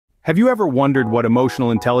Have you ever wondered what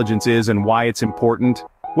emotional intelligence is and why it's important?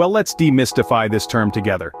 Well, let's demystify this term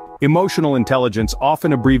together. Emotional intelligence,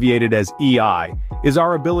 often abbreviated as EI, is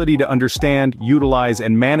our ability to understand, utilize,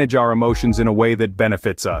 and manage our emotions in a way that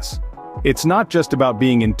benefits us. It's not just about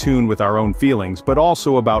being in tune with our own feelings, but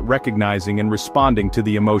also about recognizing and responding to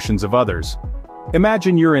the emotions of others.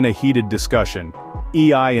 Imagine you're in a heated discussion.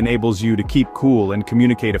 EI enables you to keep cool and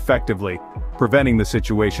communicate effectively, preventing the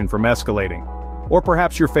situation from escalating. Or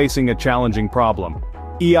perhaps you're facing a challenging problem.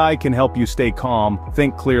 EI can help you stay calm,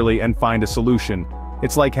 think clearly, and find a solution.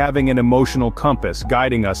 It's like having an emotional compass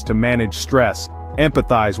guiding us to manage stress,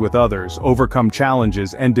 empathize with others, overcome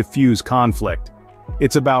challenges, and diffuse conflict.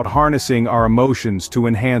 It's about harnessing our emotions to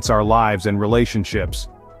enhance our lives and relationships.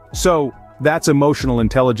 So, that's emotional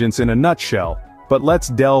intelligence in a nutshell, but let's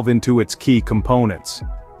delve into its key components.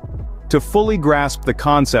 To fully grasp the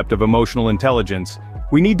concept of emotional intelligence,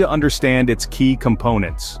 we need to understand its key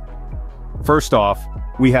components. First off,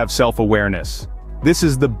 we have self-awareness. This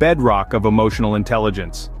is the bedrock of emotional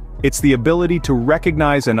intelligence. It's the ability to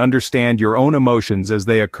recognize and understand your own emotions as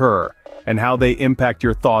they occur, and how they impact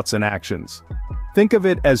your thoughts and actions. Think of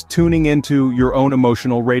it as tuning into your own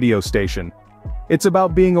emotional radio station. It's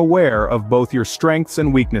about being aware of both your strengths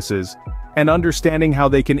and weaknesses, and understanding how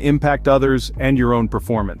they can impact others and your own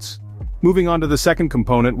performance. Moving on to the second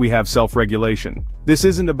component, we have self-regulation. This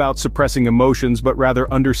isn't about suppressing emotions but rather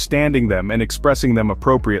understanding them and expressing them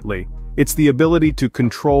appropriately. It's the ability to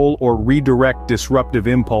control or redirect disruptive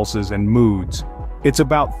impulses and moods. It's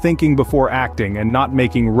about thinking before acting and not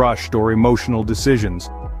making rushed or emotional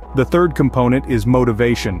decisions. The third component is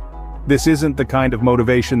motivation. This isn't the kind of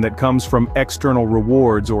motivation that comes from external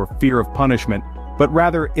rewards or fear of punishment, but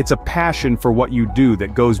rather it's a passion for what you do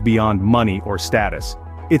that goes beyond money or status.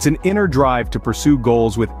 It's an inner drive to pursue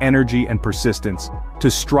goals with energy and persistence, to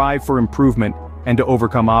strive for improvement, and to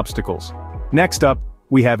overcome obstacles. Next up,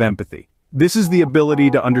 we have empathy. This is the ability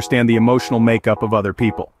to understand the emotional makeup of other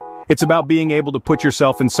people. It's about being able to put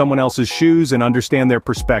yourself in someone else's shoes and understand their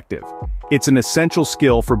perspective. It's an essential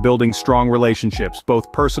skill for building strong relationships,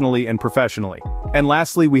 both personally and professionally. And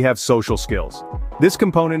lastly, we have social skills. This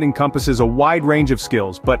component encompasses a wide range of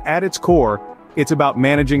skills, but at its core, it's about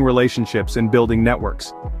managing relationships and building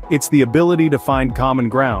networks. It's the ability to find common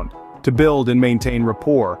ground, to build and maintain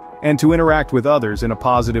rapport, and to interact with others in a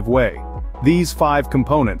positive way. These 5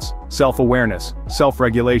 components, self-awareness,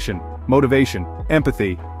 self-regulation, motivation,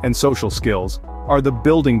 empathy, and social skills, are the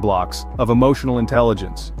building blocks of emotional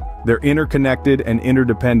intelligence. They're interconnected and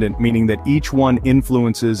interdependent, meaning that each one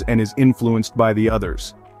influences and is influenced by the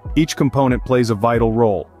others. Each component plays a vital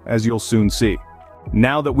role, as you'll soon see.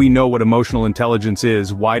 Now that we know what emotional intelligence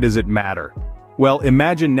is, why does it matter? Well,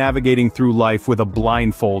 imagine navigating through life with a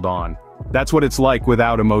blindfold on. That's what it's like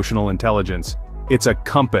without emotional intelligence. It's a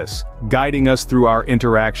compass, guiding us through our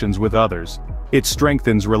interactions with others. It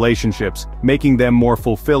strengthens relationships, making them more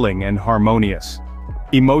fulfilling and harmonious.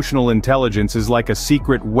 Emotional intelligence is like a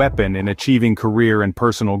secret weapon in achieving career and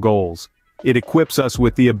personal goals. It equips us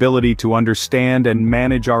with the ability to understand and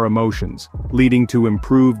manage our emotions, leading to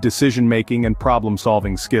improved decision-making and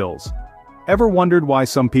problem-solving skills. Ever wondered why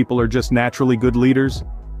some people are just naturally good leaders?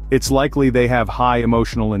 It's likely they have high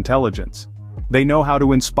emotional intelligence. They know how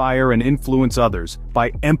to inspire and influence others by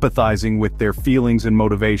empathizing with their feelings and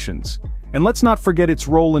motivations. And let's not forget its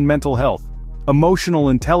role in mental health. Emotional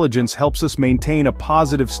intelligence helps us maintain a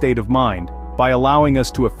positive state of mind by allowing us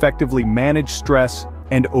to effectively manage stress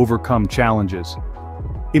and overcome challenges.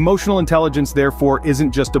 Emotional intelligence, therefore,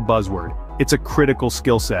 isn't just a buzzword, it's a critical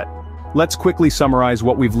skill set. Let's quickly summarize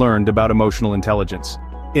what we've learned about emotional intelligence.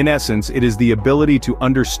 In essence, it is the ability to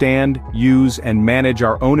understand, use, and manage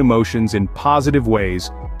our own emotions in positive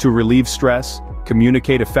ways to relieve stress,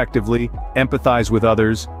 communicate effectively, empathize with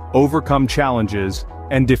others, overcome challenges,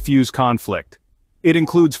 and diffuse conflict. It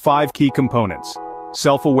includes 5 key components: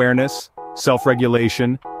 self-awareness,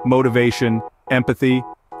 self-regulation, motivation, empathy,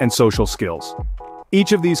 and social skills.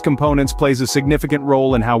 Each of these components plays a significant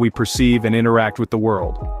role in how we perceive and interact with the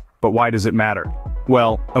world. But why does it matter?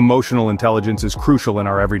 Well, emotional intelligence is crucial in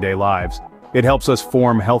our everyday lives. It helps us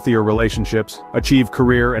form healthier relationships, achieve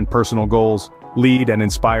career and personal goals, lead and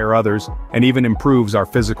inspire others, and even improves our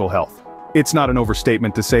physical health. It's not an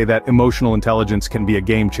overstatement to say that emotional intelligence can be a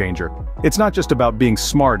game changer. It's not just about being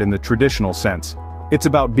smart in the traditional sense. It's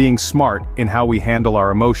about being smart in how we handle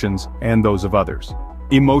our emotions and those of others.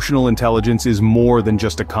 Emotional intelligence is more than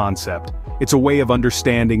just a concept. It's a way of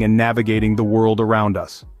understanding and navigating the world around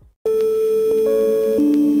us.